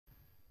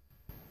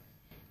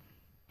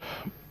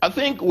I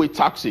think with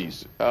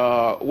taxes,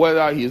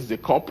 whether it's the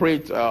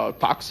corporate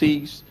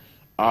taxes,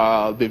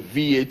 the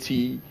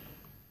VAT,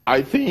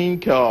 I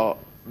think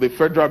the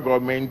federal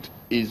government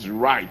is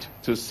right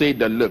to say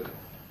that, look,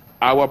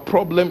 our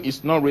problem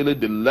is not really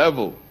the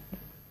level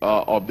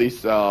of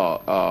these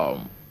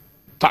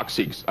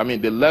taxes. I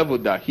mean, the level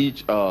that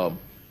each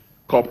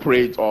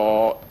corporate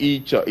or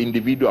each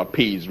individual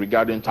pays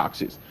regarding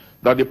taxes.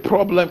 That the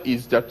problem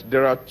is that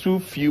there are too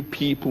few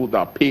people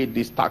that pay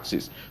these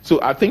taxes. So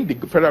I think the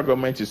federal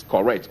government is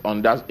correct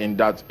on that in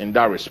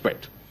that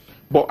respect.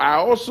 But I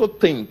also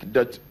think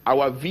that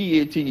our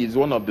VAT is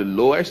one of the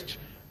lowest,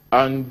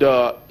 and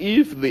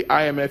if the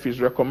IMF is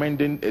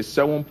recommending a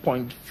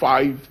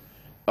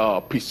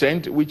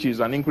 7.5%, which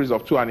is an increase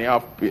of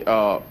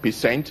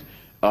 2.5%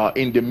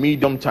 in the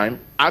medium time,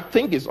 I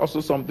think it's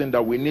also something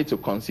that we need to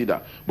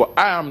consider. But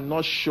I am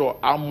not sure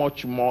how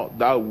much more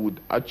that would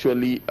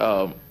actually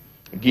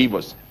give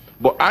us.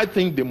 But I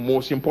think the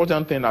most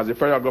important thing, as the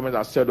federal government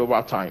has said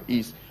over time,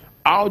 is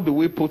how do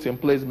we put in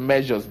place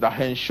measures that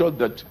ensure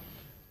that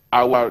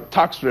our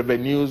tax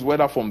revenues,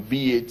 whether from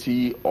VAT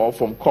or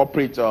from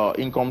corporate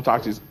income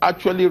taxes,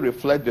 actually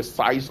reflect the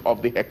size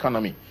of the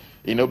economy.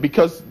 You know,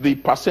 because the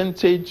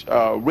percentage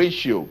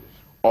ratio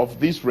of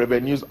these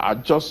revenues are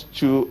just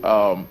too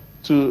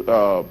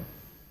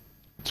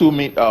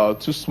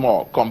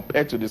small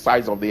compared to the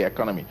size of the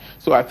economy.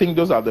 So I think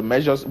those are the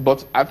measures,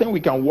 but I think we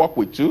can work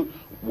with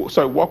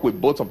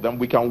both of them.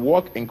 We can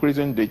work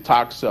increasing the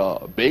tax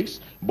base,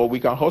 but we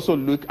can also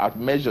look at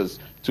measures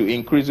to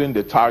increasing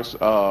the tax,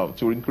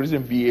 to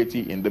increasing VAT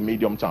in the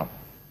medium term.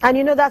 And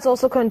you know, that's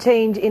also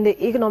contained in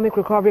the Economic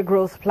Recovery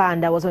Growth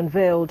Plan that was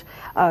unveiled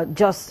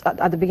just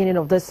at the beginning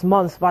of this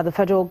month by the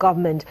federal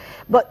government.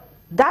 But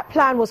that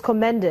plan was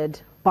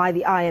commended by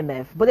the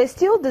IMF, but they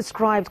still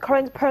described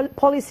current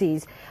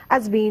policies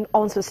as being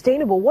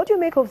unsustainable. What do you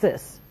make of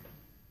this?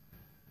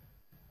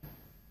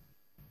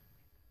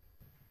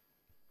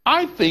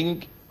 I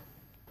think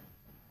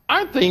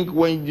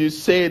when you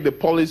say the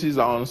policies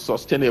are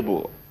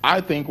unsustainable,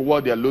 I think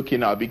what they're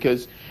looking at,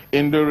 because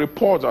in the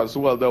report as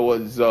well, there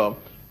was a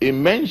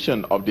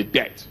mention of the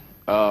debt.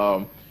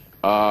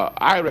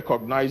 I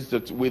recognize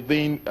that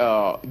within,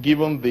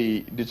 given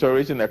the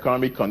deteriorating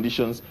economic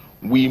conditions,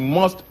 we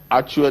must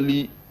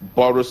actually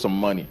borrow some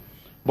money.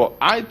 But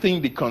I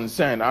think the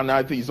concern, and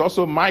I think it's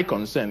also my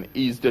concern,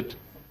 is that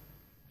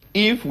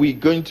if we're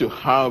going to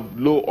have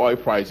low oil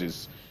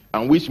prices,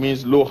 and which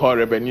means low oil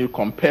revenue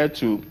compared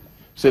to,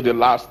 say, the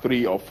last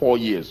 3 or 4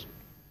 years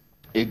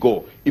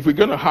ago, if we're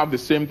going to have the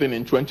same thing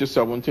in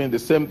 2017, the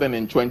same thing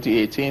in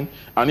 2018,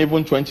 and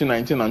even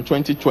 2019 and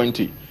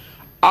 2020,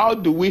 how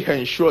do we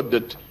ensure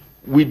that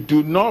we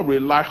do not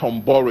rely on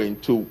borrowing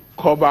to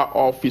cover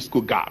all fiscal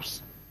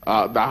gaps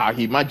that are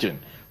imagined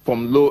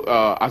from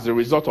as a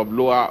result of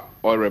lower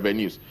oil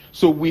revenues?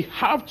 So we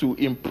have to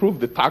improve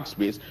the tax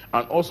base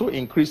and also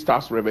increase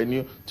tax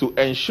revenue to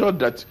ensure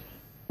that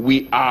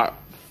we are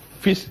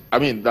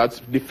that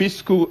the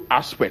fiscal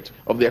aspect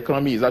of the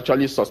economy is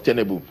actually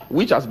sustainable,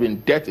 which has been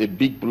dealt a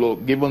big blow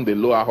given the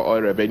lower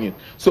oil revenue.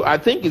 So I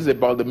think it's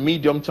about the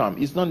medium term.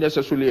 It's not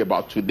necessarily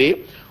about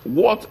today.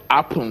 What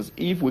happens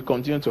if we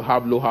continue to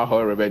have lower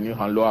oil revenue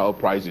and lower oil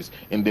prices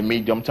in the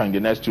medium term, in the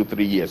next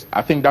 2-3 years?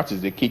 I think that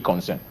is the key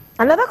concern.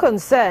 Another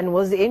concern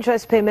was the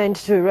interest payment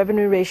to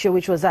revenue ratio,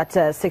 which was at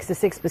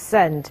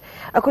 66%.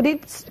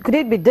 Could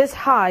it be this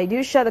high? Do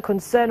you share the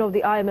concern of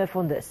the IMF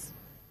on this?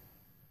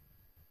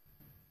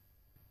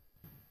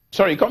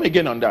 Sorry, come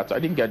again on that. I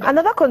didn't get that.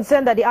 Another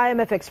concern that the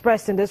IMF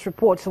expressed in this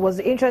report was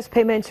the interest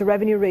payment to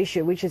revenue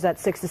ratio, which is at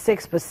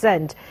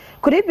 66%.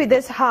 Could it be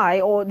this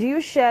high, or do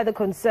you share the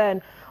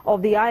concern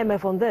of the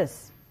IMF on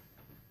this?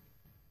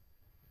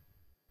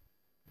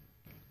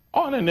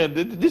 Oh, no,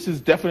 this is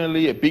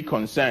definitely a big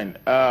concern.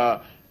 I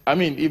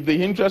mean, if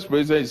the interest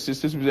rate is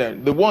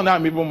 66%, the one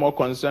I'm even more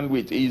concerned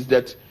with is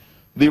that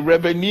the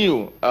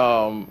revenue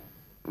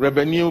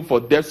for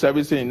debt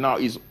servicing now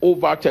is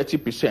over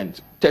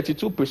 30%,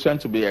 32%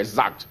 to be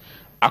exact,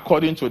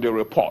 according to the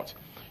report.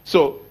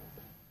 So,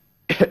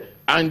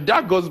 and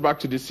that goes back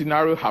to the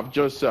scenario I've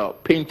just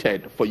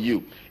painted for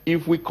you.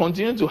 If we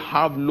continue to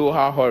have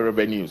lower oil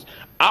revenues,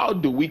 how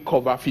do we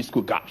cover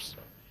fiscal gaps?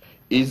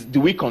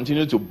 Do we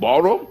continue to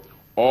borrow,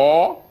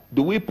 or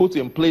do we put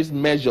in place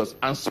measures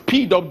and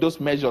speed up those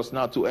measures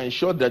now to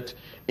ensure that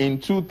in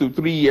 2 to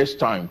 3 years'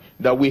 time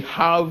that we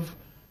have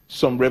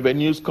some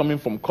revenues coming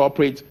from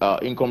corporate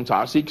income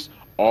taxes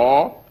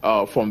or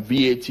from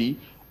VAT,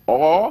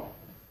 or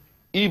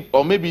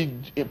maybe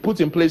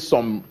put in place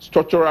some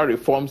structural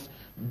reforms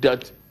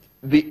that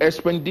the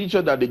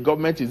expenditure that the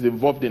government is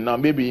involved in now,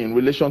 maybe in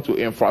relation to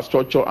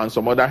infrastructure and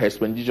some other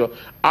expenditure,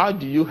 how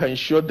do you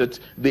ensure that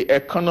the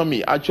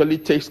economy actually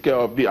takes care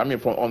of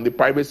on the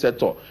private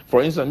sector?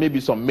 For instance,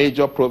 maybe some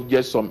major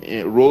projects, some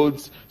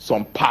roads,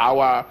 some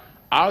power.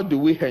 How do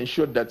we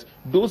ensure that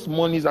those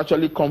monies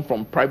actually come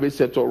from private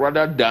sector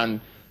rather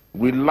than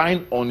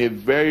relying on a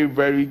very,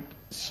 very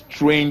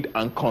strained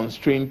and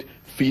constrained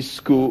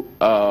fiscal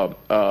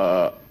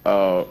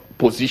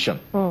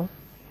position?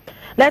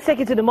 Let's take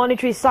it to the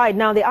monetary side.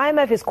 Now, the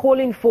IMF is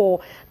calling for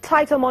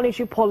tighter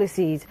monetary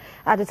policies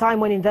at a time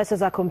when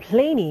investors are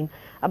complaining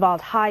about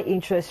high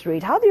interest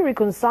rate. How do you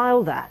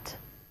reconcile that?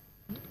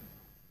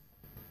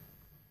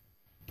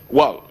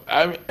 Well,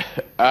 I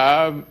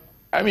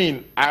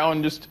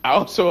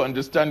also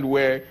understand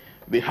where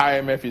the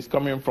IMF is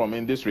coming from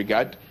in this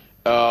regard.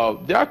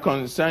 Their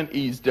concern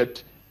is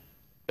that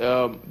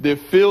they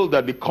feel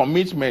that the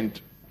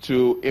commitment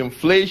to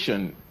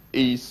inflation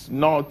is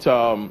not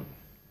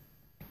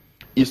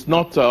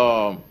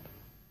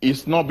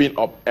being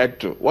upheld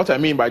to. What I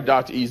mean by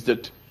that is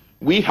that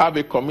we have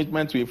a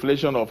commitment to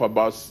inflation of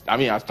about,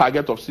 a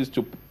target of 6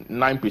 to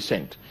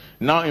 9%.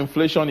 Now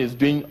inflation is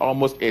doing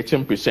almost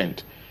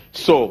 18%.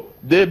 So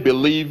they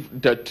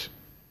believe that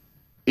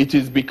it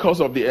is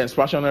because of the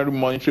expansionary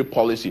monetary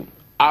policy.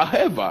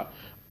 However,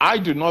 I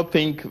do not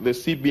think the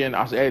CBN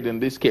has erred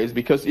in this case,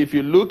 because if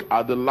you look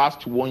at the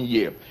last 1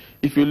 year,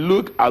 if you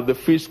look at the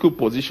fiscal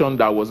position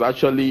that was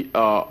actually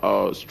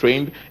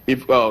constrained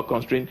with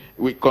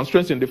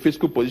constraints in the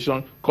fiscal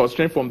position,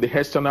 constraint from the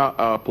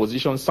external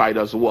position side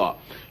as well,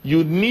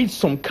 you need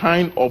some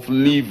kind of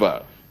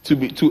lever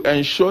to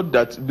ensure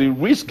that the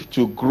risk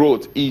to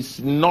growth is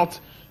not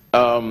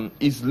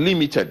is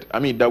limited.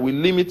 That we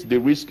limit the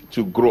risk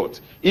to growth.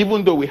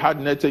 Even though we had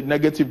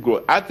negative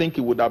growth, I think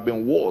it would have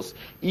been worse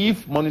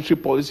if monetary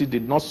policy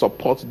did not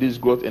support this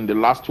growth in the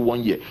last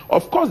 1 year.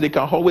 Of course, they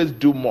can always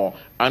do more,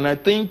 and I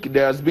think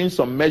there has been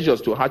some measures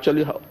to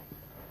actually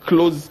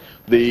close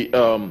the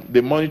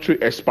monetary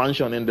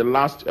expansion in the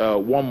last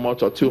 1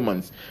 month or 2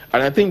 months,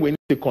 and I think we need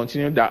to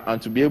continue that and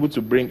to be able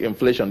to bring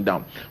inflation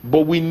down.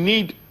 But we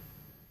need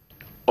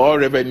our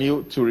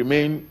revenue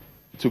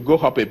to go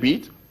up a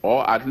bit,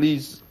 or at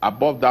least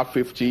above that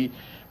 50,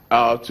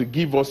 to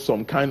give us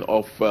some kind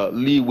of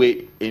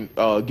leeway in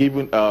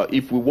given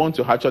if we want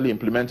to actually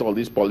implement all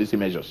these policy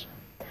measures.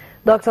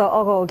 Dr.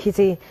 Ogo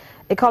Okiti,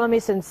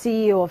 economist and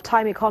CEO of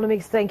Time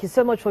Economics, thank you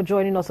so much for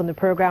joining us on the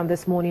program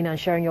this morning and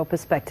sharing your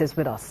perspectives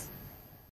with us.